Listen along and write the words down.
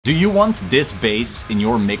Do you want this bass in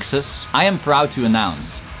your mixes? I am proud to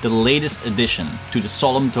announce the latest addition to the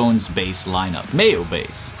Solemn Tones bass lineup,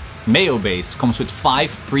 MayoBass. MayoBass comes with 5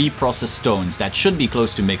 pre-processed tones that should be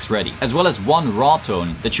close to mix ready, as well as 1 raw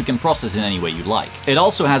tone that you can process in any way you like. It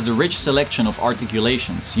also has the rich selection of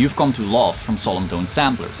articulations you've come to love from Solemn Tone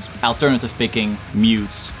samplers. Alternative picking,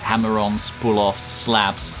 mutes, hammer-ons, pull-offs,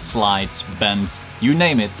 slaps, slides, bends, you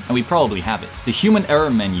name it, and we probably have it. The human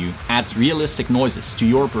error menu adds realistic noises to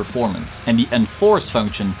your performance, and the enforce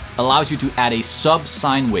function allows you to add a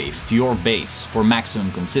sub-sine wave to your bass for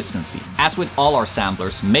maximum consistency. As with all our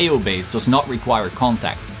samplers, MayoBass does not require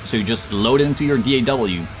contact, so you just load it into your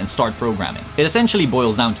DAW and start programming. It essentially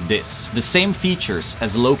boils down to this: the same features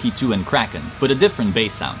as Loki 2 and Kraken, but a different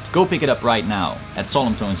bass sound. Go pick it up right now at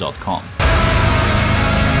solemntones.com.